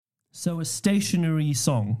So a stationary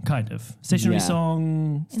song, kind of. Stationary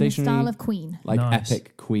song. In the style of Queen. Like Nice.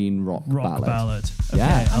 epic Queen rock ballad. Okay,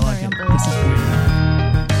 Yeah. I like I'm it. very on This is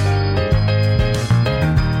Queen.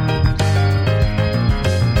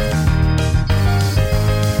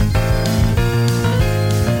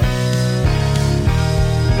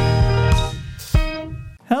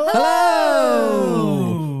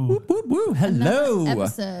 Hello! Woo, woo, woo. Hello. Another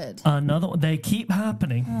episode. Another one. They keep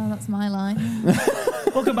happening. Oh, that's my line.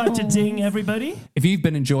 Welcome back to Ding, everybody. If you've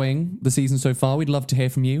been enjoying the season so far, we'd love to hear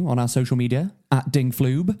from you on our social media at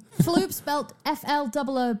DingFloob. Floob spelt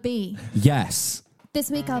FLOOB. Yes. This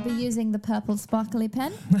week I'll be using the purple sparkly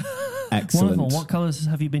pen. Excellent. Wonderful. What colours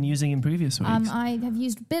have you been using in previous weeks? I have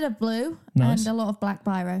used a bit of blue Nice. and a lot of black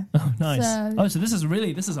biro. Oh, nice. So So this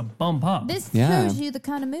is a bump up. this Yeah. shows you the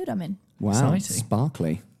kind of mood I'm in. Wow.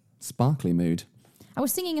 Exciting. Sparkly mood. I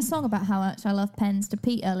was singing a song about how much I love pens to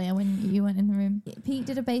Pete earlier when you went in the room. Pete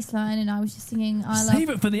did a bass line and I was just singing Save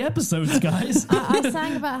it for the episodes, guys. I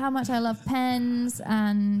sang about how much I love pens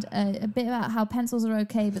and a bit about how pencils are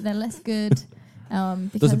okay but they're less good. There's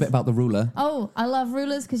Because a bit about the ruler. Oh, I love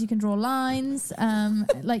rulers because you can draw lines.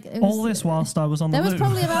 All this whilst I was on the there was loo.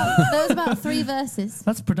 there was about 3 verses.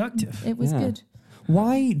 That's productive. It was Yeah. good.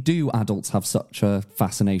 Why do adults have such a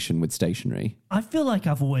fascination with stationery? I feel like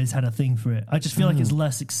I've always had a thing for it. I just feel like it's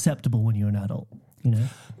less acceptable when you're an adult. You know,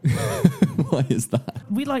 Why is that?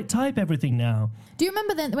 we like type everything now. Do you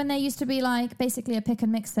remember then when there used to be like basically a pick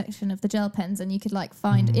and mix section of the gel pens and you could like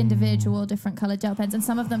find individual different coloured gel pens and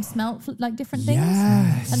some of them smelt like different things?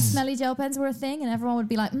 Yes. And smelly gel pens were a thing and everyone would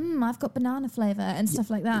be like, I've got banana flavour and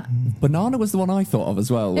stuff like that. Banana was the one I thought of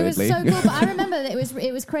as well, It was weirdly. so cool, but I remember that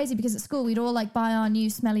it was crazy because at school we'd all like buy our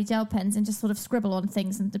new smelly gel pens and just sort of scribble on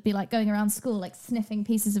things and to be like going around school like sniffing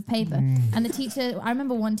pieces of paper. And the teacher, I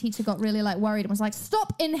remember one teacher got really like worried and was like,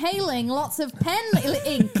 "Stop inhaling lots of pen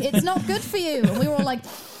ink. It's not good for you." And we were all like,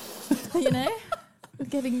 you know,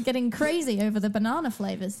 getting crazy over the banana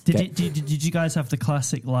flavors. Did you guys have the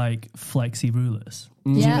classic like flexi rulers?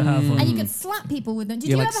 Yeah, have one? and you could slap people with them. Did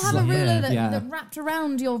Yeah, you like ever have a slap- ruler yeah. that wrapped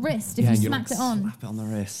around your wrist if Yeah, you and smacked like, it on? slap it on the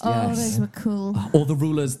wrist. Oh, yes. those were cool. Or the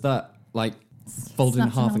rulers that like folded in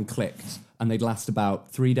Snapped them half up. and clicked, and they'd last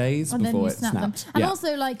about 3 days And then before you it snap them. snapped. And Yeah.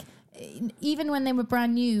 also, like, even when they were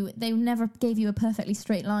brand new, they never gave you a perfectly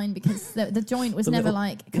straight line because the joint was The never little-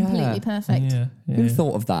 like completely perfect. Yeah, yeah. Who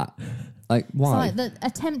thought of that? Like, It's why? like the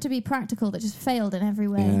attempt to be practical that just failed in every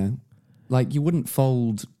way. Yeah. Like, you wouldn't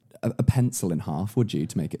fold a pencil in half, would you,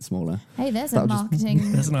 to make it smaller? Hey, there's That a would just-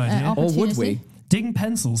 marketing That's an idea. Or opportunity. would we? Ding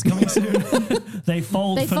pencils coming soon. They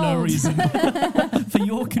fold They for no fold. reason. For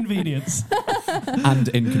your convenience. And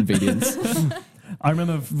inconvenience. I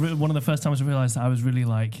remember one of the first times I realised that I was really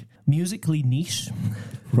like musically niche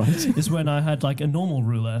Right. is when I had like a normal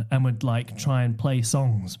ruler and would like try and play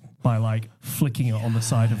songs by like flicking it on the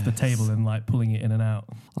side of the table and like pulling it in and out.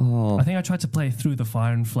 Oh. I think I tried to play Through the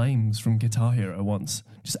Fire and Flames from Guitar Hero once,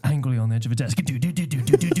 just angrily on the edge of a desk. Do, do, do, do,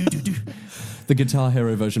 do, do, do, do. The Guitar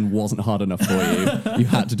Hero version wasn't hard enough for you. You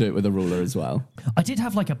had to do it with a ruler as well. I did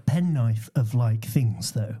have like a penknife of like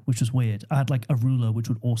things though, which was weird. I had like a ruler which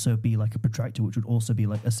would also be like a protractor, which would also be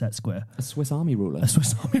like a set square. A Swiss Army ruler. A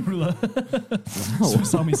Swiss Army ruler. Wow.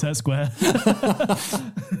 Swiss Army set square.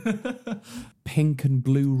 Pink and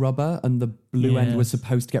blue rubber, and the blue end was Yes.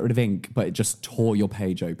 supposed to get rid of ink, but it just tore your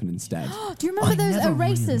page open instead. Do you remember I those never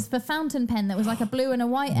erasers for fountain pen that was like a blue and a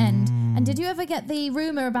white end? And did you ever get the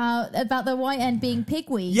rumour about the white end being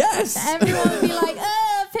pigweed? Yes! Everyone would be like,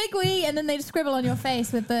 pigweed! And then they'd scribble on your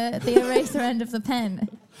face with the eraser end of the pen.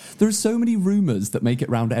 There are so many rumours that make it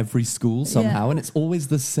round every school somehow, and it's always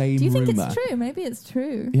the same Do you think rumour. it's true? Maybe it's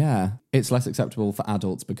true. Yeah, it's less acceptable for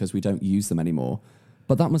adults because we don't use them anymore.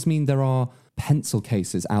 But that must mean there are pencil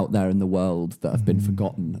cases out there in the world that have been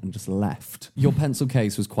forgotten and just left. Your pencil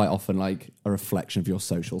case was quite often like a reflection of your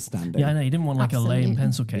social standing. Yeah, I know. You didn't want like a Absolutely. lame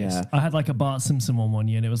pencil case. Yeah. I had like a Bart Simpson one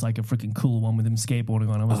year and it was like a freaking cool one with him skateboarding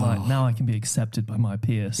on. I was like, now I can be accepted by my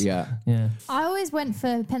peers. Yeah. Yeah. I always went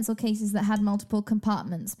for pencil cases that had multiple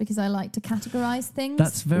compartments because I like to categorise things.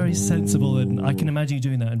 That's very sensible, and I can imagine you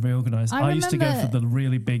doing that and very organised. I I used to go remember- for the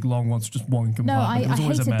really big long ones, just one No, compartment. I It was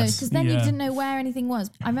always hated a those mess. because then you Yeah. didn't know where anything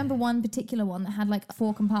was. I remember one particular one that had like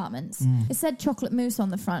 4 compartments. It said chocolate mousse on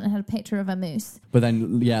the front and had a picture of a moose. But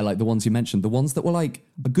then, yeah, like the ones you mentioned, the ones that were like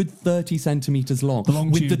a good 30 centimetres long, The long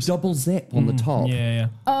with tubes. the double zip on the top Yeah.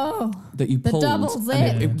 Oh, that you the pulled. double and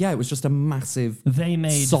zip. it was just a massive They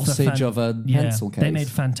made sausage of a pencil case. They made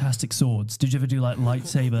fantastic swords. Did you ever do like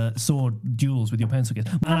lightsaber sword duels with your pencil case?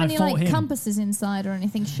 And how I many fought like him. compasses inside or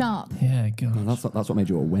anything sharp? Yeah, God. Well, that's what made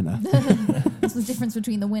you a winner. That's the difference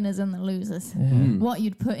between the winners and the losers. What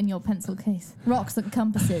you'd put in your pencil case. face. Rocks and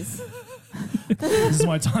compasses. This is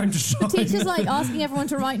my time to shine. Teachers like asking everyone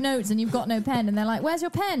to write notes and you've got no pen and they're like, where's your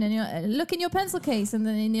pen? And you're like, look in your pencil case, and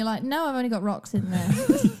then you're like, no, I've only got rocks in there.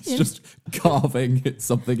 It's just carving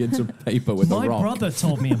something into paper with a My rock. brother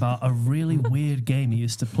told me about a really weird game he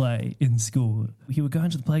used to play in school. He would go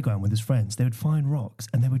into the playground with his friends. They would find rocks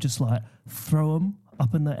and they would just like throw them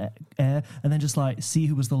up in the air and then just like see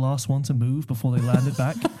who was the last one to move before they landed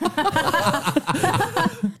back.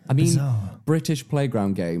 I mean, Bizarre. British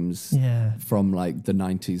playground games Yeah. from like the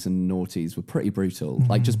 90s and noughties were pretty brutal.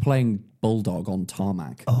 Like just playing bulldog on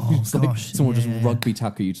tarmac. Oh, It's like gosh, someone yeah. just rugby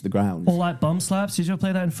tackle you to the ground. Or like bum slaps. Did you ever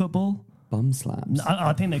play that in football? Bum slaps.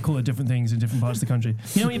 I think they call it different things in different parts of the country.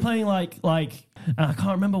 You know when you're playing like I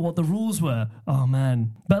can't remember what the rules were. Oh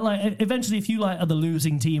man! But like eventually, if you like are the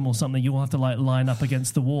losing team or something, you will have to like line up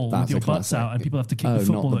against the wall That's with your a butts classic. out, and people have to kick Oh, the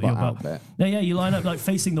football not the at your butt out butt. bit. Yeah, you line up like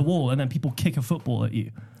facing the wall, and then people kick a football at you.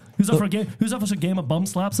 Who's up for a game? Who's up for a game of bum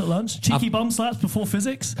slaps at lunch? Cheeky bum slaps before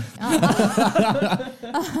physics.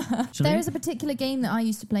 There is a particular game that I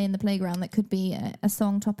used to play in the playground that could be a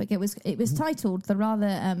song topic. It was titled the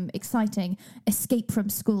rather exciting Escape from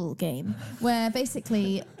School game, where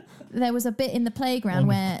basically there was a bit in the playground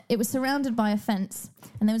where it was surrounded by a fence,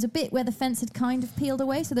 and there was a bit where the fence had kind of peeled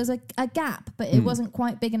away, so there was a gap, but it wasn't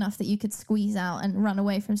quite big enough that you could squeeze out and run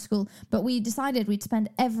away from school. But we decided we'd spend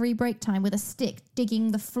every break time with a stick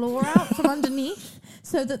digging the floor out from underneath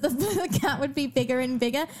so that the gap would be bigger and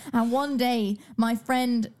bigger. And one day my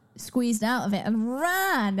friend squeezed out of it and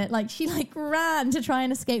ran to try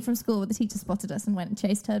and escape from school, but the teacher spotted us and went and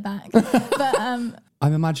chased her back. But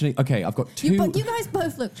I'm imagining. Okay, I've got two. you guys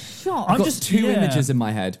both look shocked. I've got just- two yeah. images in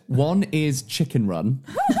my head. One is Chicken Run,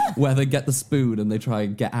 where they get the spoon and they try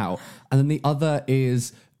and get out, and then the other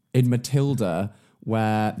is in Matilda,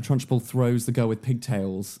 where Trunchbull throws the girl with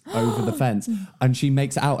pigtails over the fence, and she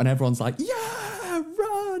makes it out, and everyone's like, "Yeah,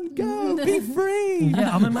 run, go, be free."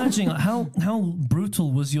 Yeah, I'm imagining like, how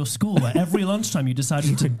brutal was your school? Where every lunchtime you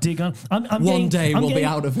decided to dig on. One day we'll be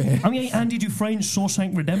out of here. I'm getting Andy Dufresne's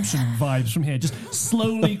Shawshank Redemption vibes from here, just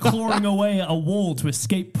slowly clawing away at a wall to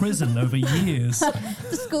escape prison over years.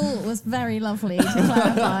 The school was very lovely, to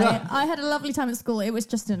clarify. I had a lovely time at school. It was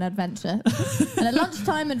just an adventure. And a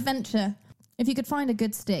lunchtime adventure. If you could find a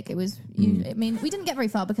good stick, it was. I mean, we didn't get very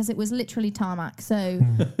far because it was literally tarmac, so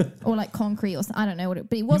or like concrete or I don't know what it.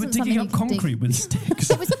 But it You were wasn't digging something up you could dig. concrete with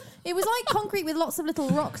sticks. It was like concrete with lots of little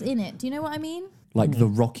rocks in it. Do you know what I mean? Like the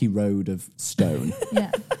rocky road of stone.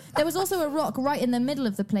 Yeah. There was also a rock right in the middle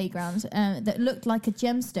of the playground that looked like a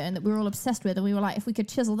gemstone that we were all obsessed with, and we were like, if we could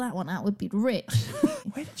chisel that one out, we'd be rich.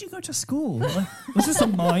 Where did you go to school? Was this a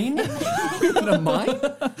mine?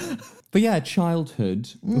 But yeah, childhood.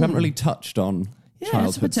 We haven't really touched on Yeah, it's a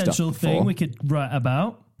childhood potential stuff thing before. we could write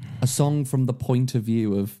about. A song from the point of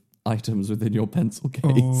view of items within your pencil case.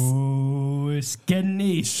 Oh, it's getting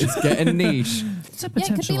niche. It's getting niche. It's a Yeah, it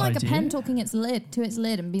potential could be like idea. a pen talking to its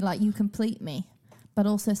lid and be like, you complete me. But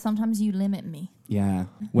also sometimes you limit me. Yeah.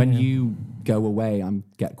 When Yeah. you go away, I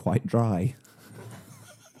get quite dry.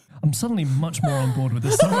 I'm suddenly much more on board with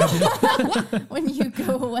this song idea. When you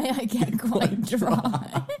go away, I get quite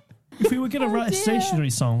dry. If we were going to write a dear. stationary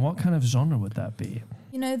song, what kind of genre would that be?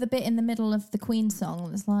 You know the bit in the middle of the Queen song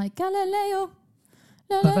that's like, Galileo.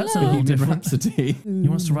 But that's a Galileo. little different. Rhapsody. You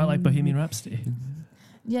want us to write like Bohemian Rhapsody?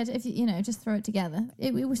 Yeah, if you know, just throw it together.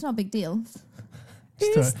 It was not a big deal.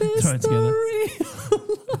 Just throw it together.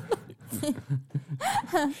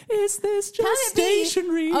 Is this Can just it be?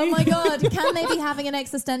 stationary? Oh my God, can they be having an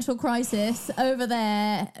existential crisis over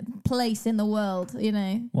their place in the world, you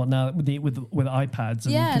know? What now with iPads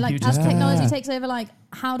and Yeah, like computers? as technology takes over, like,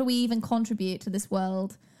 how do we even contribute to this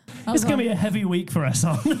world? Oh, It's going to God. be a heavy week for us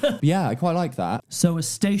on. Yeah, I quite like that. So a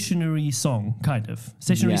stationary song, kind of.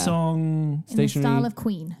 Stationary Yeah. song, In the Stationary, style of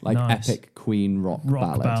Queen. like Nice. epic Queen rock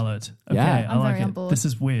ballad. Okay, Yeah. I I'm like very it. on board. This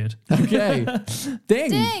is weird. Okay. Ding.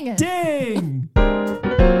 Ding! Ding!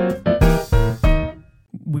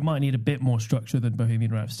 We might need a bit more structure than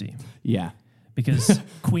Bohemian Rhapsody Yeah. because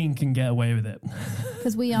Queen can get away with it.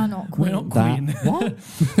 Because we are not We're Queen. not That, Queen.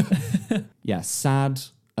 what? Yeah, sad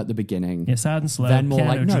at the beginning. Yeah, sad and slow. Then more like,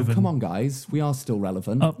 no, piano-driven, come on, guys. We are still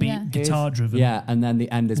relevant. upbeat, Yeah. guitar driven. Yeah, and then the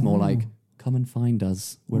end is more like, come and find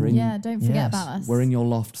us. We're in Yeah, don't forget Yes. about us. we're in your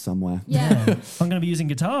loft somewhere. Yeah. I'm going to be using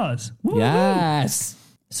guitars. Woo! Yes.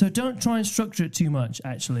 So don't try and structure it too much.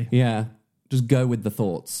 Actually, Yeah. Just go with the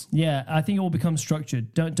thoughts. yeah, I think it will become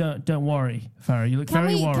structured. Don't worry, Farah. You look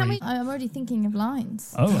very worried. I'm already thinking of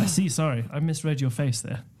lines. Oh, I see. Sorry, I misread your face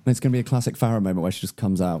there. It's going to be a classic Farah moment where she just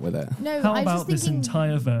comes out with it. No, How I was about just this thinking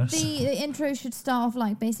entire verse? the intro should start off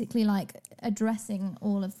like basically like addressing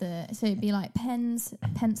all of so it'd be like pens,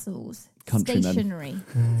 pencils, Countrymen. stationery.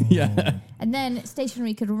 Yeah. And then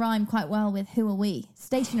stationery could rhyme quite well with who are we?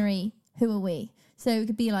 Stationery, who are we? So it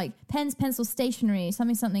could be like pens, pencils, stationery,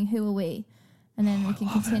 something, who are we? And then we can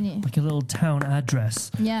continue. Like a little town address.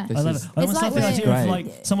 Yeah. This I love is- it. I almost like like the we're- idea of Great.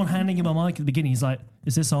 like someone handing him a mic at the beginning. He's like,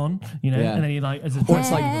 "Is this on?" You know, Yeah. and then he like, Or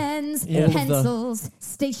it's like Pens, all of the- pencils,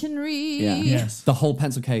 stationery. Yeah. yes, The whole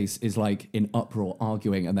pencil case is like in uproar,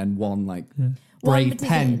 arguing, and then one like One brave particular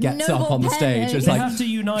pen gets noble up on the pen, stage. It's they like have to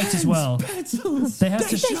unite as well. pencils. They have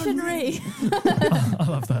to. Stationery. I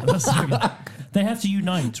love that. That's so good. They have to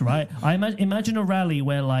unite, right? I imagine a rally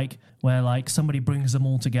where somebody brings them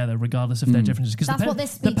all together, regardless of their differences. Because That's what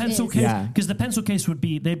this the speech pencil is. case, Yeah. because the pencil case would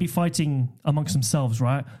be they'd be fighting amongst themselves,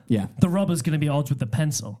 right? Yeah. The rubber's going to be odds with the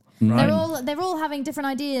pencil, right? They're all having different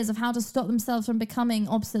ideas of how to stop themselves from becoming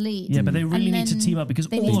obsolete. Yeah, but they really And need to then team up because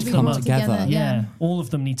they all need of to them be are all together. Yeah, all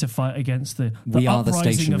of them need to fight against the We are the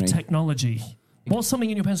uprising of stationery. technology. What's something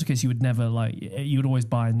in your pencil case you would never you would always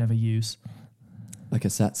buy and never use? Like a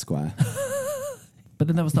set square. But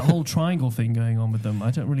then there was the whole triangle thing going on with them. I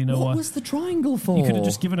don't really know What why. was the triangle for? You could have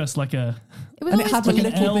just given us like a. It was And it always had a like an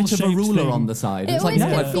little bit of a L-shaped ruler thing. on the side. It It's like,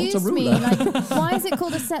 always no, I've got a confused me. ruler. Like, why is it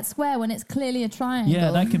called a set square when it's clearly a triangle? Yeah,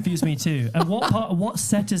 that confused me too. And what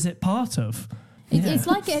set is it part of? It's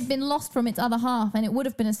like it had been lost from its other half, and it would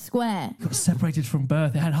have been a square. Got separated from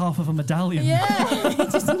birth. It had half of a medallion. Yeah,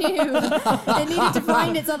 it just knew it needed to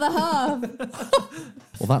find its other half.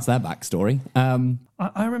 Well, that's their backstory.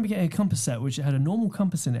 I remember getting a compass set which had a normal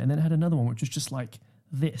compass in it, and then it had another one which was just like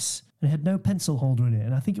this. And it had no pencil holder in it.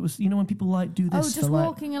 And I think it was, when people like do this. Oh, just for, like,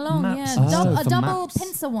 walking along. maps Yeah, and Oh, stuff. a for double maps.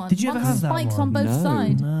 pincer one. Did you ever One have that spikes one? on both No.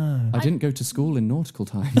 sides. No. I didn't go to school in nautical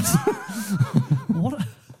times. What?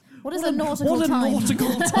 What is a nautical What a time?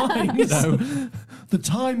 nautical time! No. The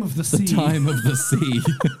time of the sea. The time of the sea.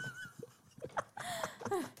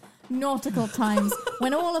 Nautical times,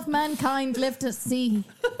 when all of mankind lived at sea.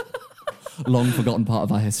 Long forgotten part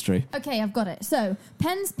of our history. Okay, I've got it. So,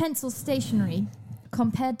 pens, pencils, stationery.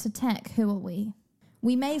 Compared to tech, who are we?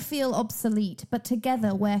 We may feel obsolete, but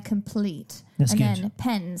together we're complete. That's and good. then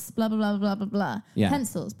pens, blah, blah, blah, blah, blah, blah. Yeah.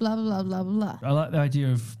 Pencils, blah, blah, blah, blah, blah. I like the idea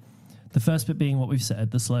of the first bit being what we've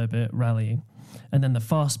said, the slow bit, rallying, and then the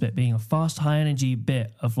fast bit being a fast, high energy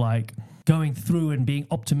bit of like going through and being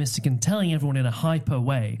optimistic and telling everyone in a hyper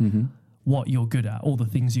way what you're good at, all the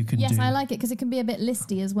things you can Yes, do. I like it because it can be a bit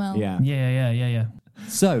listy as well. Yeah. Yeah.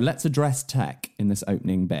 So let's address tech in this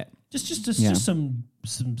opening bit. Just Yeah. some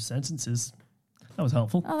sentences. That was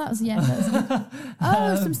helpful. Oh, that was, yeah. That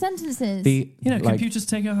was, some sentences. The Computers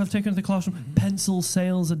have taken over the classroom. Pencil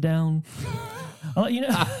sales are down.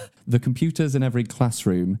 the computers in every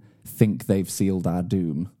classroom think they've sealed our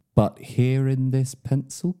doom. But here in this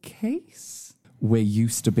pencil case, we're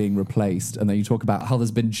used to being replaced. And then you talk about how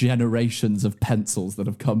there's been generations of pencils that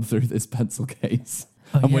have come through this pencil case.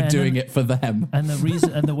 And we're doing it for them. And the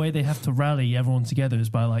reason and the way they have to rally everyone together is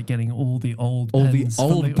by like getting all the old pens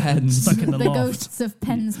pens stuck in the the loft. ghosts of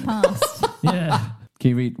pens past. Yeah. Can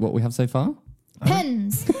you read what we have so far?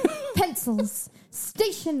 Pens, pencils,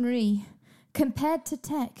 stationery. Compared to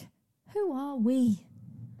tech, who are we?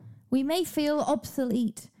 We may feel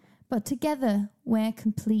obsolete, but together we're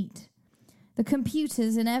complete. The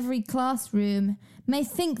computers in every classroom may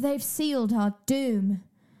think they've sealed our doom.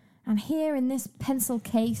 And here in this pencil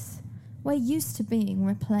case, we're used to being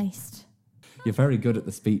replaced. You're very good at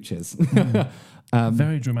the speeches.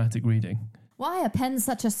 Very dramatic reading. Why are pens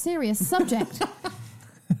such a serious subject?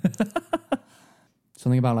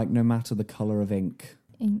 Something about like no matter the colour of ink,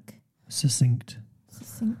 Ink, Succinct.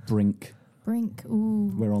 succinct, brink. brink,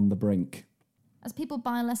 ooh. We're on the brink. As people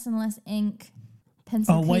buy less and less ink,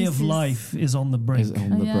 pencil Our way of cases- life is on the brink. Is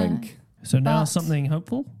on the yeah. brink. So now But- something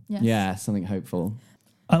hopeful. Yes. Yeah, something hopeful.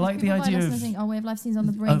 I like the People buy idea less and of less ink, our way of life seems on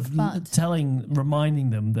the brink, but reminding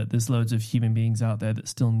them that there's loads of human beings out there that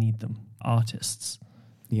still need them. Artists.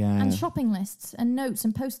 Yeah. and shopping lists and notes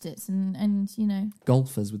and post-its and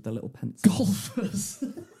Golfers with their little pencils. Golfers.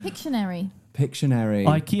 Pictionary. Pictionary.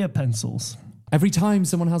 IKEA pencils. Every time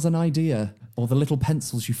someone has an idea, or the little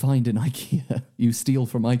pencils you find in IKEA, you steal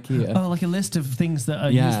from IKEA. Oh, like a list of things that are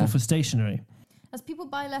Yeah. useful for stationery. As people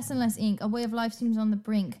buy less and less ink, our way of life seems on the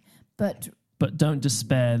brink, but But don't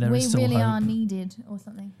despair, there is we still really hope. are needed or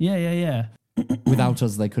something. Yeah. Without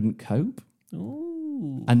us, they couldn't cope. Ooh.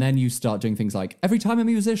 And then you start doing things like, every time a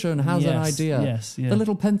musician has an Yes, idea, yes, yeah. the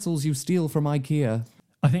little pencils you steal from IKEA.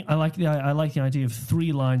 I think I like the idea of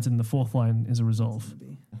 3 lines and the 4th line is a resolve.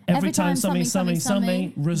 Every time something,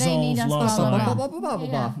 they resolve need us last blah, line. blah,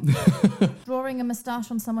 blah. Yeah. Drawing a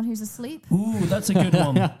moustache on someone who's asleep. Ooh, that's a good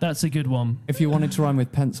one. That's a good one. If you wanted to rhyme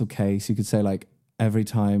with pencil case, you could say like, every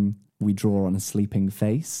time we draw on a sleeping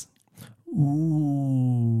face.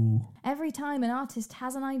 Ooh. Every time an artist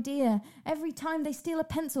has an idea, every time they steal a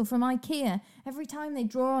pencil from IKEA, every time they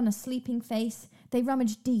draw on a sleeping face, they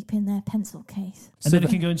rummage deep in their pencil case. And then it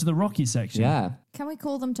can go into the Rocky section. Yeah. Can we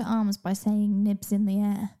call them to arms by saying nibs in the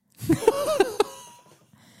air?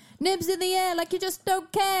 Nibs in the air like you just don't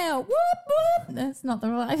care. Whoop, whoop. That's not the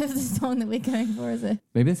right of the song that we're going for, is it?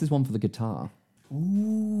 Maybe this is one for the guitar.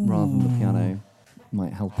 Ooh. Rather than the piano.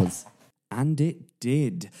 Might help us. And it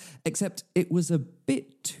did. Except it was a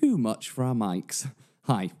bit too much for our mics.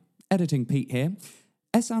 Hi, Editing Pete here.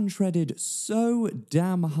 Esan shredded so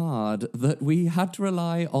damn hard that we had to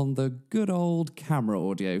rely on the good old camera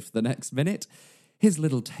audio for the next minute. His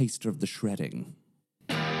little taster of the shredding.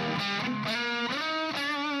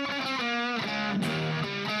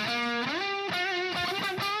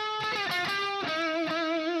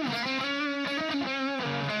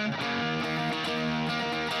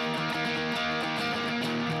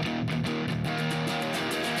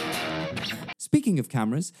 Speaking of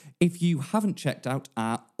cameras, if you haven't checked out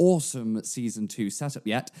our awesome Season 2 setup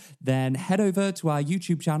yet, then head over to our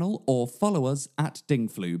YouTube channel or follow us at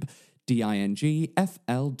Dingfloob, DINGFLOOB.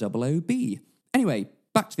 Anyway,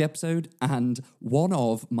 back to the episode and one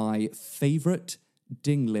of my favourite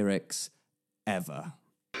Ding lyrics ever.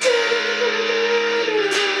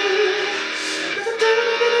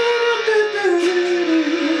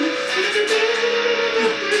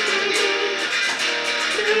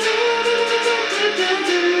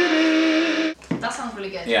 That sounds really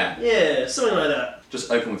good. Yeah, something like that.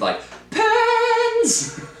 Just open with like,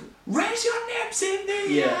 pens! Raise your nibs in the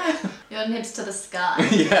Yeah. Your nibs to the sky.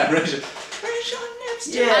 Yeah, raise your nibs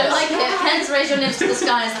to Yeah. I like it. Hence, raise your nibs to the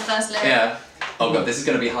sky is the first lyric. Yeah. Oh god, this is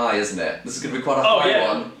going to be high, isn't it? This is going to be quite a Oh, high yeah.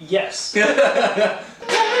 one. Yes. Raise your lips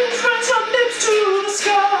to the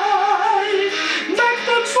sky.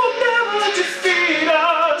 MacBooks will never defeat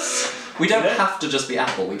us. We don't have to just be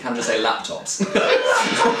Apple, we can just say laptops.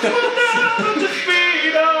 Laptops will never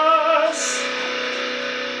defeat us.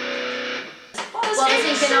 Well, I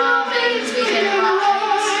think in our veins we can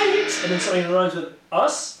write. And then something that rhymes with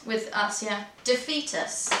us. With us, yeah. Defeat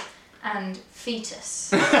us and fetus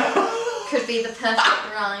could be the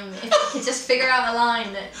perfect rhyme if we could just figure out a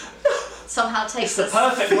line that somehow takes It's the us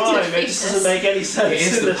perfect to rime, it fetus. just doesn't make any sense. It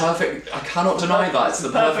is the perfect, I cannot deny that, it's the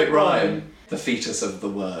perfect rhyme. The fetus of the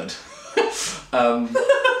word.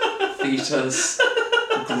 Fetus,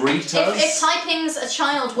 greet us. If typing's a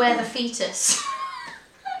child, we're the fetus.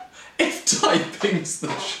 If typing's the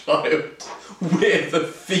child, we're the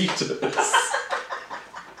fetus.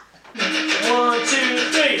 1, 2,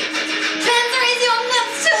 3. Pens, raise your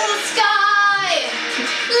lips to the sky.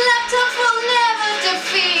 Laptops will never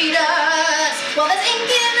defeat us. While there's ink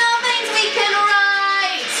in our veins, we can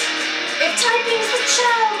write. If typing's the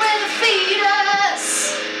child, we're the fetus.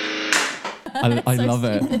 I love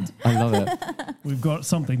it. I love it. We've got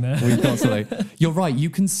something there. We've got something. You're right, you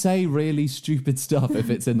can say really stupid stuff if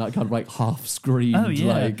it's in that kind of like half screamed, Oh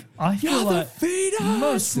yeah, like, I feel "You're the like fetus!"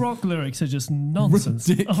 most rock lyrics are just nonsense.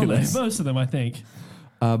 Ridiculous. Most of them, I think.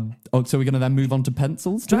 so we're going to then move on to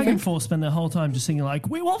pencils? do you Dragon think? Force spend their whole time just singing like,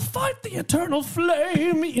 "We will fight the eternal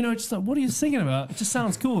flame." You know, just like, what are you singing about? It just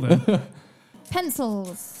sounds cool then.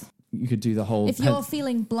 Pencils. You could do the whole... If you're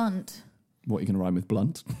feeling blunt. What are you going to rhyme with?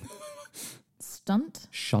 Blunt? Stunt.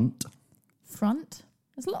 Shunt? Front.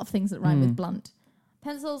 There's a lot of things that rhyme with blunt.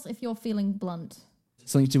 Pencils if you're feeling blunt.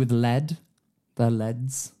 Something to do with lead? They're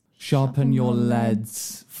leads. Sharpen your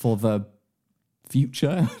leads for the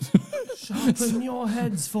future. Sharpen your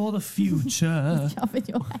heads for the future. Sharpen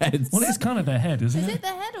your head. Heads. Well, it's kind of their head, isn't Is it? it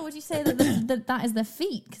their head, or would you say that that is their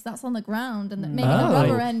feet? Because that's on the ground, and that maybe Oh. the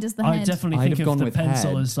rubber end is the I head. definitely I'd think have of gone the with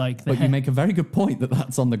pencil head, as like the But head. you make a very good point that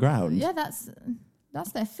that's on the ground. Yeah, that's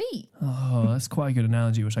their feet. Oh, that's quite a good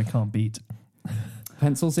analogy, which I can't beat.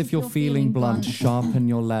 Pencils, if you're feeling blunt, sharpen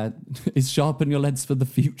your lead. Is sharpen your leads for the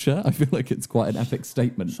future? I feel like it's quite an epic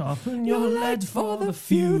statement. Sharpen your lead for the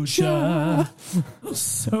future.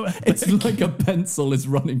 So epic. It's like a pencil is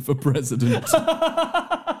running for president.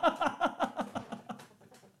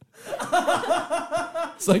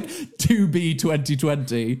 It's like 2B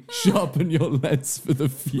 2020. Sharpen your leads for the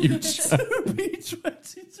future.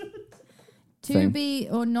 To be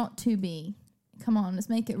or not to be. Come on, let's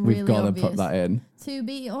make it really We've got obvious. to put that in. To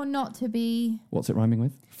be or not to be. What's it rhyming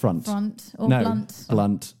with? Front. Front or No, blunt.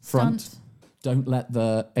 blunt. Front. Stunt. Don't let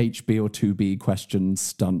the HB or 2B question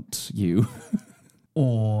stunt you.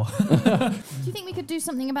 Or Do you think we could do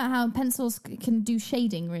something about how pencils can do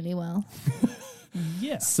shading really well?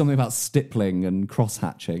 yeah. Something about stippling and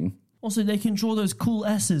cross-hatching. Also, they can draw those cool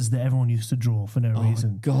S's that everyone used to draw for no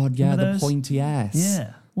reason. God, yeah, Remember the those? pointy S.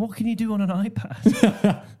 Yeah. What can you do on an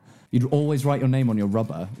iPad? You'd always write your name on your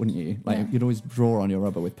rubber, wouldn't you? Like, Yeah. you'd always draw on your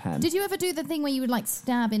rubber with pen. Did you ever do the thing where you would like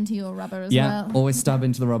stab into your rubber as Yeah, well? always stab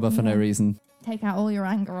into the rubber for no reason. Take out all your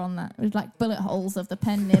anger on that with like bullet holes of the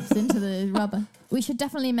pen nibs into the rubber. We should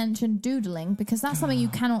definitely mention doodling because that's something you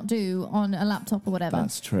cannot do on a laptop or whatever.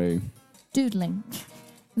 That's true. Doodling.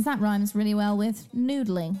 Because that rhymes really well with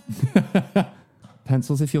noodling.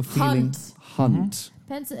 Pencils if you're feeling... Hunt.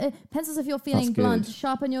 Pencils if you're feeling That's good. blunt.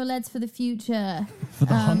 Sharpen your leads for the future. For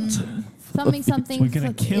the hunt. Something. We're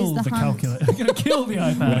going to kill is the hunt. calculator. We're going to kill the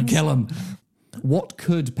iPad. Gonna kill them. What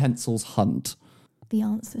could pencils hunt? The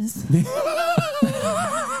answers.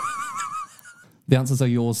 The answers are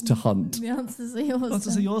yours to hunt. The answers are yours.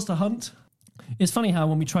 Answers are yours to hunt. It's funny how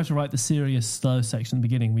when we try to write the serious slow section in the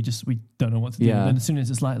beginning, we don't know what to do. Yeah. And then as soon as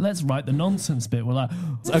it's like, let's write the nonsense bit, we're like,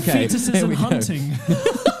 Okay, fetuses here and we go. hunting.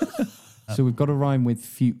 So we've got to rhyme with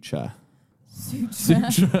future.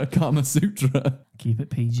 Sutra. Sutra, Kama Sutra. Keep it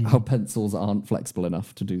PG. How pencils aren't flexible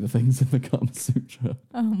enough to do the things in the Kama Sutra.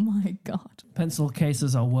 Oh my god. Pencil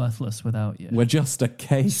cases are worthless without you. We're just a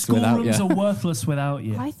case without Schoolrooms you. are worthless without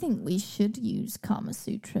you. I think we should use Kama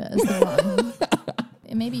Sutra as the one.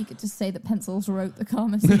 And maybe you could just say that pencils wrote the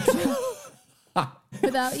Kama Sutra.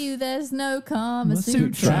 Without you, there's no Kama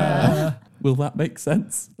Sutra. Will that make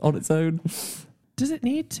sense on its own? Does it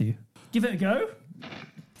need to? Give it a go.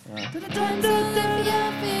 But it turns out if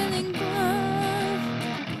you're feeling blunt,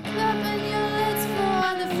 sharpen your legs for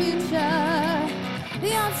the future.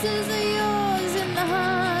 The answers are yours in the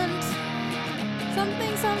hunt.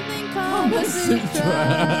 Something, Kama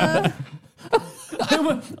Sutra.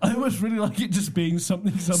 I almost really like it just being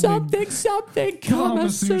something Kama Kama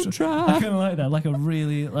Sutra. Sutra. I kind of like that, like a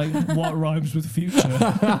really, like, what rhymes with future?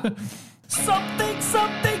 something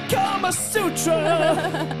Kama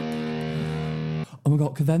Sutra. Oh my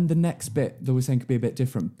god, 'cause then the next bit that we're saying could be a bit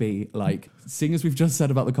different. Be like, seeing as we've just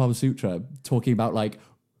said about the Kama Sutra, talking about like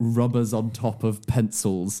rubbers on top of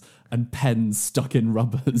pencils and pens stuck in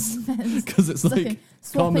rubbers. Because it's like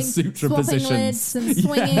Kama Sutra swapping positions. lids and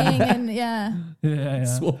swinging and Yeah.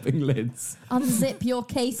 Swapping lids. unzip your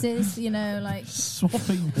cases, like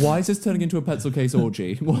Swapping. Why is this turning into a pencil case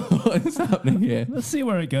orgy? What is happening here? Let's see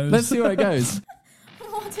where it goes. Let's see where it goes.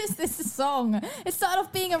 what is this song? It started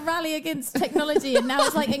off being a rally against technology and now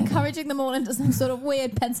it's like encouraging them all into some sort of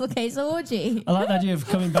weird pencil case orgy. I like the idea of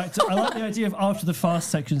coming back to. I like the idea of after the fast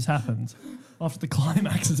sections happened, after the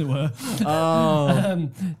climax, as it were. Oh.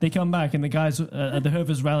 They come back and the guys,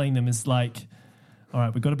 whoever's rallying them is like, "All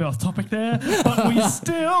right, we've got a bit off topic there, but we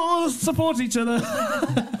still support each other."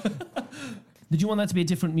 Did you want that to be a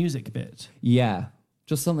different music bit? Yeah.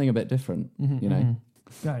 Just something a bit different, you know?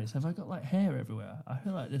 Guys, have I got like hair everywhere? I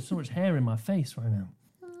feel like there's so much hair in my face right now.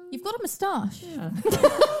 You've got a moustache.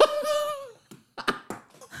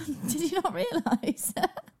 Did you not realise?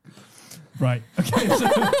 Right. Okay. So,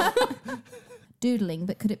 Doodling,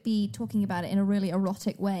 but could it be talking about it in a really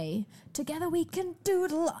erotic way? Together we can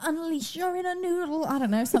doodle, unleash your inner noodle. I don't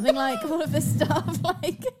know, something like all of this stuff.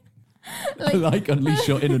 Like unleash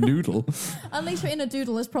your inner noodle. Unleash your inner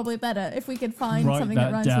doodle is probably better if we could find Write something that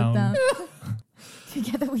that rhymes down. with that.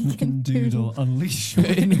 Together we can doodle. Unleash your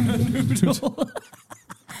inner noodle.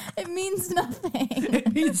 It means nothing.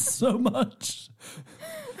 It means so much.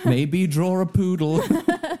 Maybe draw a poodle.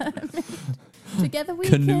 Together we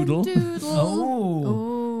Canoodle. can doodle.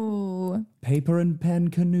 Oh. Ooh. Paper and pen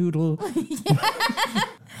canoodle.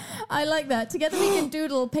 I like that. Together we can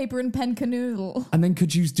doodle, paper and pen canoodle. And then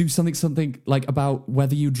could you do something like about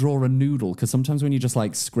whether you draw a noodle? Because sometimes when you just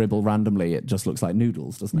like scribble randomly, it just looks like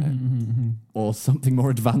noodles, doesn't it? Or something more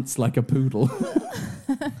advanced like a poodle.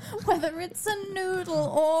 Whether it's a noodle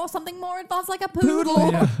or something more advanced like a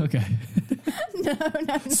poodle. Yeah. Okay. No.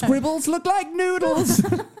 Scribbles look like noodles.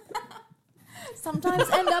 Sometimes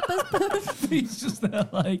end up as poodle. He's just there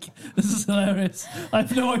like, this is hilarious. I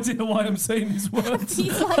have no idea why I'm saying these words.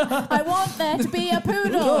 He's like, I want there to be a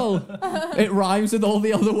poodle. It rhymes with all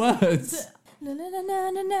the other words. It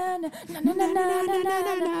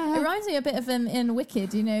reminds me a bit of in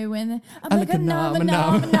Wicked, when I'm like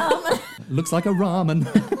Looks like a ramen.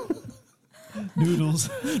 Noodles.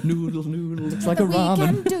 Noodle. Looks like a we can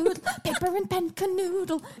ramen. doodle, paper and pen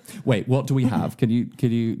canoodle. Wait, what do we have? Can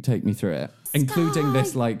you take me through it? Including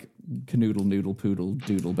this like canoodle, noodle, poodle,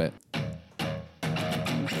 doodle bit.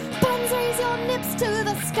 Buns, raise your lips to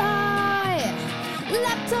the sky.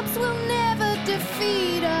 rocks will never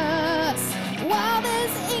defeat us. While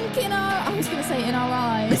there's ink in our... I was going to say in our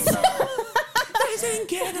eyes. There's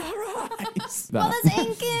ink in our eyes. While there's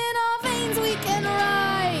ink in our veins, we can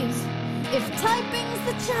rise. If typing's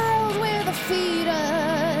the child, we're the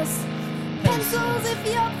fetus. Pencils if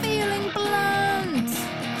you're feeling blunt.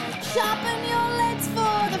 Sharpen your leads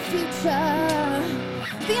for the future.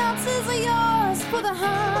 The answers are yours for the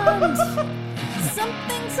hunt.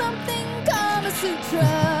 Something, Kama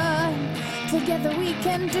Sutra. Together we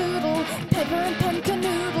can doodle, paper and pen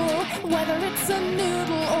canoodle. Whether it's a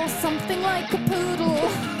noodle or something like a poodle.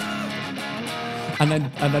 And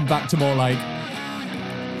then back to more like,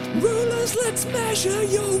 rulers, let's measure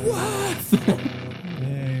your worth.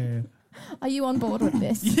 Yeah. Are you on board with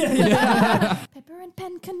this? Yeah. Paper and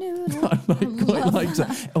pen canoodle. Quite liked it.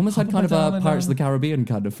 It almost had kind of a Pirates of the Caribbean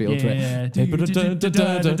kind of feel to it.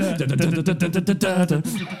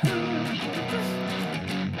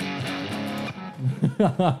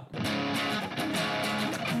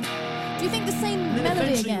 Do you think the same Then melody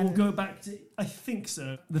eventually again? we'll go back to... I think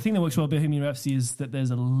so. The thing that works well about Bohemian Rhapsody is that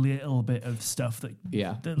there's a little bit of stuff that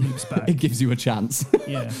loops back. It gives you a chance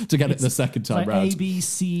Yeah. to get it the second time Like round. A, B,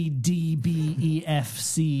 C, D, B, E, F,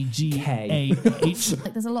 C, G, K. A, H.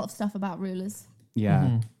 Like, there's a lot of stuff about rulers.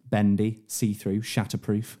 Yeah. Bendy, see-through,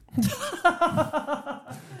 shatterproof.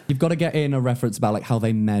 You've got to get in a reference about like how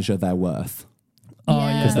they measure their worth. Oh, Yeah.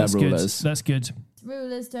 yeah, 'Cause they're that's rulers. good. That's good.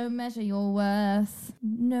 Rulers don't measure your worth.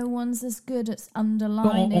 No one's as good at But,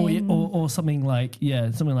 underlining. or something like,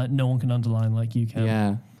 something like no one can underline like you can.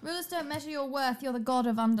 Yeah. Rulers don't measure your worth. You're the god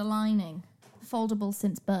of underlining. Foldable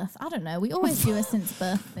since birth. I don't know. We always do a since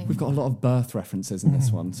birth thing. We've got a lot of birth references in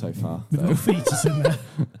this one so far. We've got fetus in there.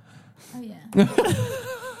 Oh, yeah.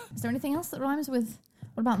 Is there anything else that rhymes with...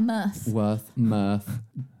 What about mirth? Worth, mirth,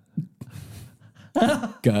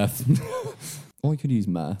 girth. Or you could use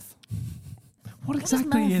mirth. What does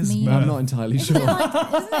exactly mirth is mean? mirth? I'm not entirely sure. Isn't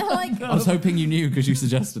it like I was hoping you knew because you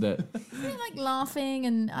suggested it. isn't it like laughing?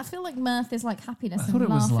 And I feel like mirth is like happiness I and thought it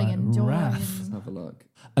was laughing like and joy. wrath. Let's And have a look.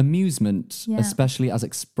 Amusement, Yeah. especially as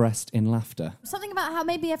expressed in laughter. something about how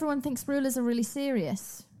maybe everyone thinks rulers are really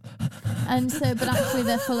serious. And so, but actually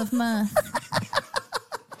they're full of mirth.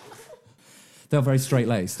 They're very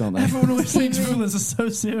straight-laced, aren't they? Everyone always thinks rulers are so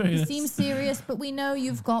serious. You seem serious, but we know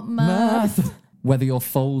you've got mirth. Whether you're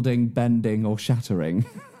folding, bending, or shattering.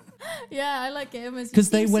 Yeah, I like it. 'Cause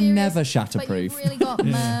they were never But shatterproof. you've really got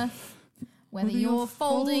mirth. Whether you're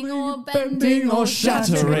folding or bending or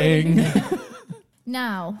shattering.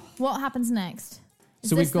 Now, what happens next?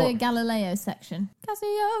 Is So this we've got- the Galileo section?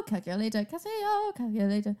 Casio, calculator, Casio,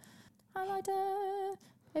 calculator. Highlighter,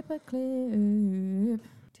 paperclip.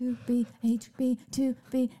 2B, HB,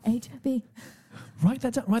 2B, HB. Write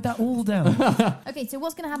that all down. Okay, so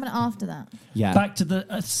what's going to happen after that? Yeah. Back to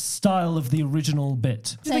the style of the original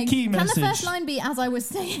bit. Saying, the key can message. the first line be as I was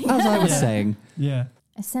saying? As I was saying, Yeah.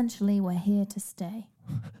 Essentially, we're here to stay.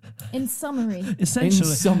 In summary, in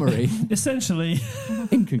Essentially. summary, Essentially.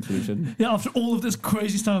 in conclusion, Yeah, after all of this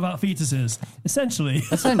crazy stuff about fetuses, essentially,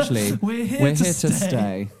 we're here to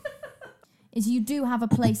stay. is you do have a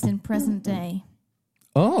place in present day.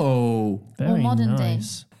 Oh. Very modern day.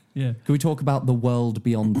 nice. Yeah. Can we talk about the world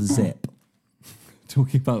beyond the zip?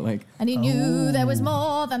 Talking about like And he knew there was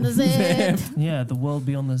more than the zip. Yeah, the world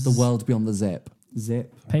beyond the world beyond the zip.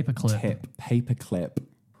 Zip, Paperclip. tip, paperclip,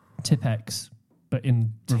 Tip X, but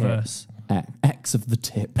in reverse. X of the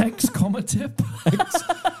tip. X, comma, tip.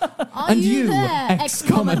 Are And you you, there? X,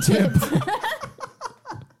 comma, tip.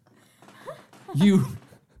 You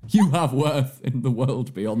have worth in the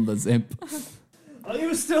world beyond the zip. Are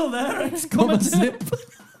you still there? X, comma, tip.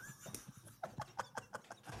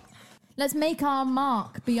 Let's make our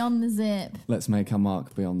mark beyond the zip. Let's make our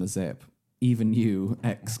mark beyond the zip. Even you,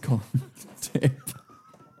 X, comma, tip.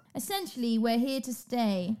 Essentially, we're here to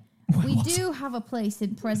stay. We do have a place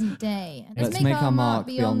in present day. Let's make our mark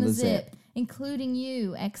beyond the zip. including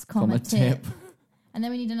you, X, Comma, tip. tip. And then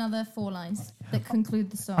we need another 4 lines that conclude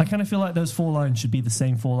the song. I kind of feel like those 4 lines should be the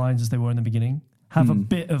same 4 lines as they were in the beginning. Have a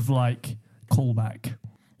bit of like callback.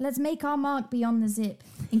 Let's make our mark beyond the zip,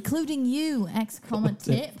 including you, X,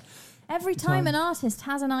 tip. Every time an artist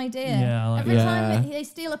has an idea, Yeah, I like every that. time they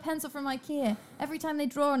steal a pencil from IKEA, every time they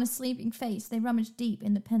draw on a sleeping face, they rummage deep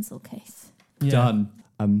in the pencil case. Yeah.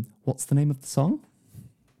 Done. What's the name of the song?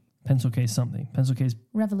 Pencil case something. Pencil case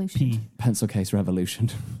Revolution. P. Pencil Case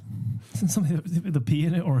Revolution. Something with a P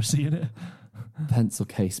in it or a C in it. Pencil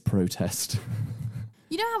Case Protest.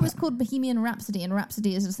 You know how it was called Bohemian Rhapsody, and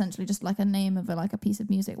Rhapsody is essentially just like a name of a piece of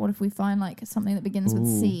music. What if we find like something that begins with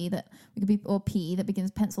C that we could be, or P that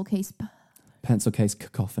begins pencil case? Pencil case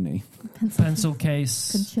cacophony. Pencil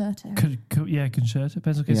case. Concerto. Concerto.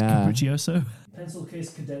 Pencil case Yeah. capriccioso. Pencil case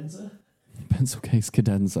cadenza. Pencil case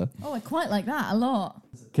cadenza. Oh, I quite like that a lot.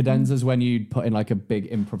 Cadenza's when you put in like a big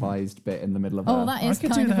improvised bit in the middle of Oh, a that I is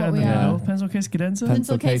could kind do of that what in we the are. middle. Pencil case cadenza.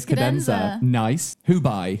 Pencil case cadenza. Nice. Who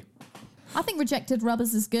by? I think Rejected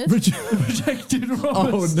Rubbers is good. Rejected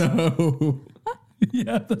Robbers. Oh no.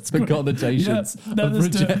 Yeah, that's The great. connotations Yeah, no, of let's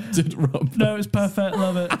do it. rejected rubber. No, it's perfect.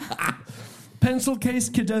 Love it. Pencil case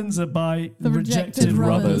cadenza by The Rejected Rejected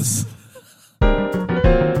Rubbers.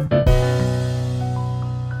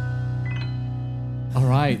 All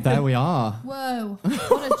right, there we are. Whoa,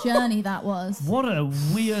 what a journey that was. What a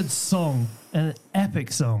weird song. An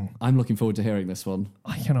epic song. I'm looking forward to hearing this one.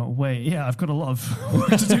 I cannot wait. Yeah, I've got a lot of work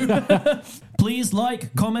to do. Please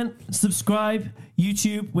like, comment, subscribe.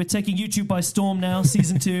 YouTube. We're taking YouTube by storm now,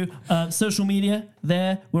 season 2. Social media,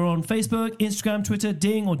 there. We're on Facebook, Instagram, Twitter,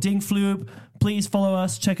 Ding or Dingflube. Please follow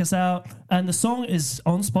us, check us out. And the song is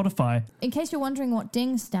on Spotify. In case you're wondering what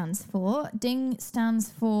DING stands for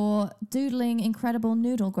Doodling Incredible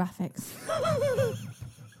Noodle Graphics.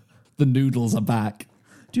 The noodles are back.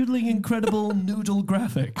 Doodling incredible noodle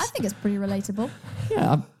graphics. I think it's pretty relatable.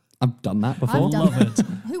 Yeah, I've done that before. I've done Love that. it.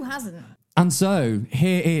 Who hasn't? And so,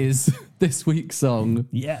 here is this week's song,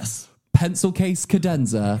 Yes. Pencil Case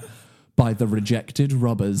Cadenza by The Rejected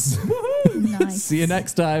Rubbers. Nice. See you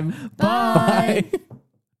next time. Bye. Bye.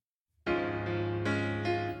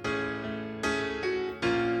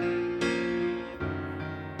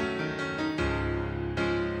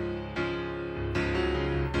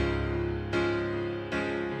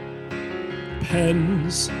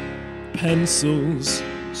 Pens, pencils,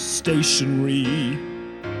 stationery.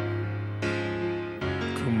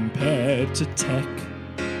 Compared to tech,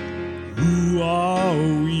 who are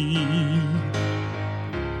we?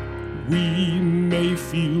 We may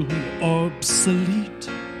feel obsolete,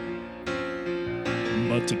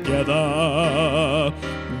 but together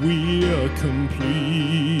we're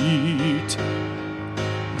complete.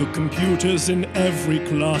 The computers in every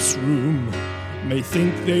classroom may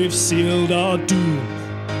think they've sealed our doom,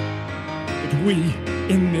 but we,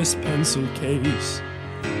 in this pencil case,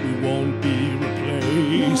 we won't be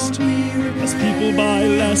replaced. As people buy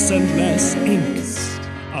less and less ink,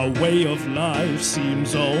 our way of life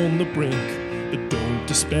seems on the brink. But don't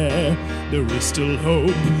despair, there is still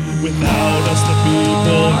hope. Without us the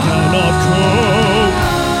people cannot cope.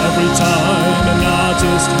 Every time an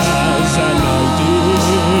artist has an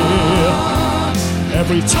idea,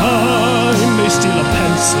 every time they steal a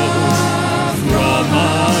pencil from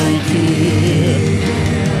IKEA,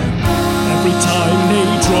 every time they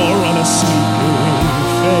draw on a sleeping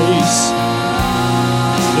face,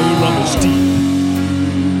 they rummage deep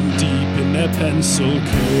in their pencil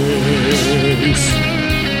case.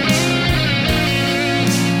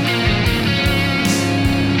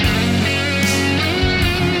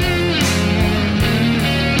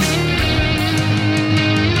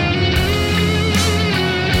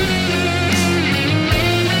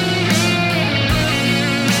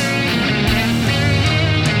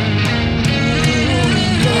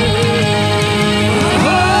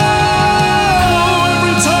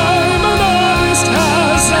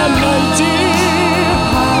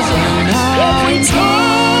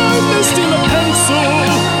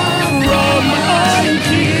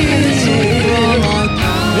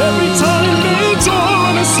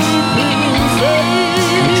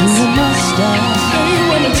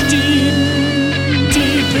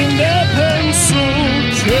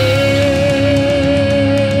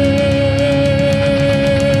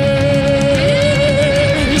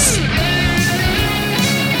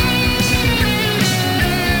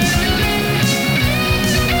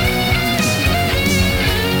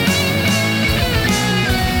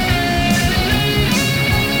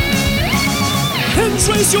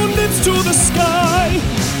 Raise your lips to the sky.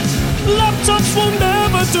 Laptops will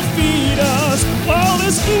never defeat us. While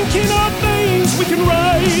there's ink in our veins, we can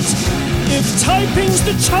write. If typing's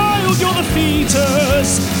the child, you're the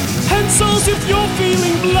fetus. Pencils if you're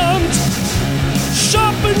feeling blunt.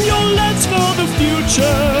 Sharpen your leads for the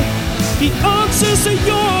future. The answers are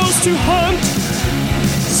yours to hunt.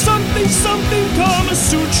 Something, Kama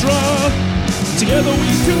Sutra. Together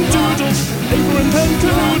we can doodle, paper and pen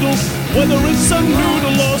canoodle, whether it's a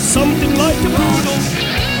noodle or something like a poodle.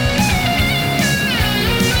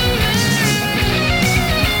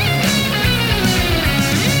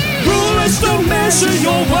 Rulers don't measure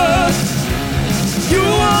your worth. You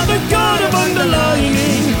are the god of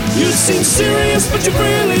underlining. You seem serious, but you've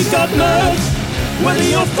really got mirth. Whether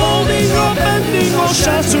you're folding or bending or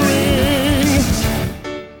shattering.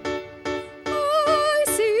 I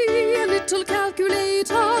see a little cat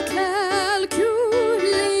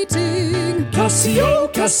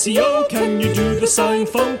Casio, can you do the sine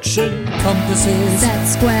function? Compasses, Set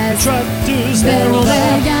squares. Tractors, They're all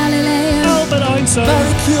there. there. Galileo. Albert Einstein.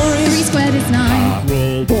 Marie Curie, 3 squared is 9.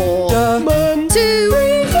 Roll. Borderman. 2.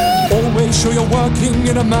 Always sure you're working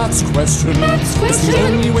in a maths question. Maths It's the question.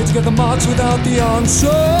 only way to get the marks without the answer.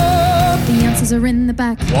 The answers are in the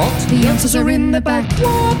back. What? The answers are in the back.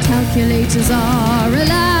 Calculators are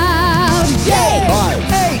allowed. Yay!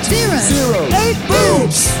 5, 0. 0, 8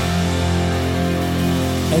 boobs!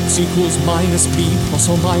 X equals minus b plus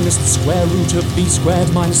or minus the square root of b squared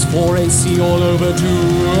minus 4ac all over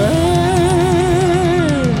 2a.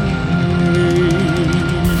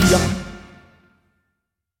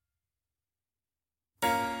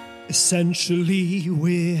 Essentially,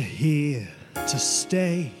 we're here to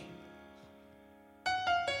stay.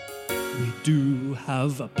 We do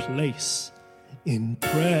have a place in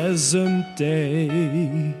present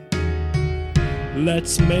day.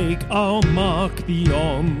 Let's make our mark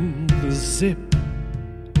beyond the zip,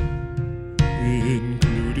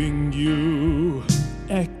 including you,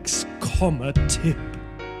 X, tip.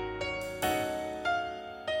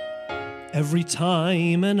 Every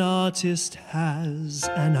time an artist has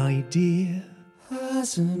an idea,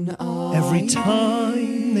 every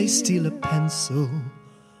time they steal a pencil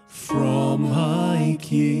from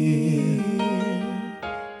IKEA,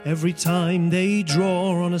 every time they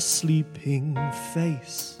draw on a sleeping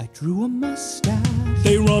face, I drew a mustache.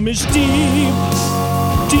 they rummage deep,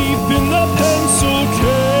 deep in the pencil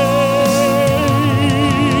case.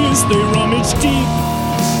 They rummage deep,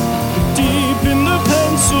 deep in the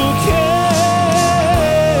pencil case.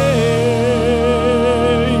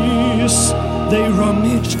 They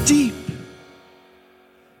rummage deep,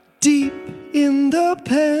 deep in the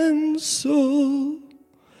pencil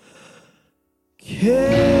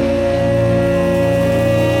case.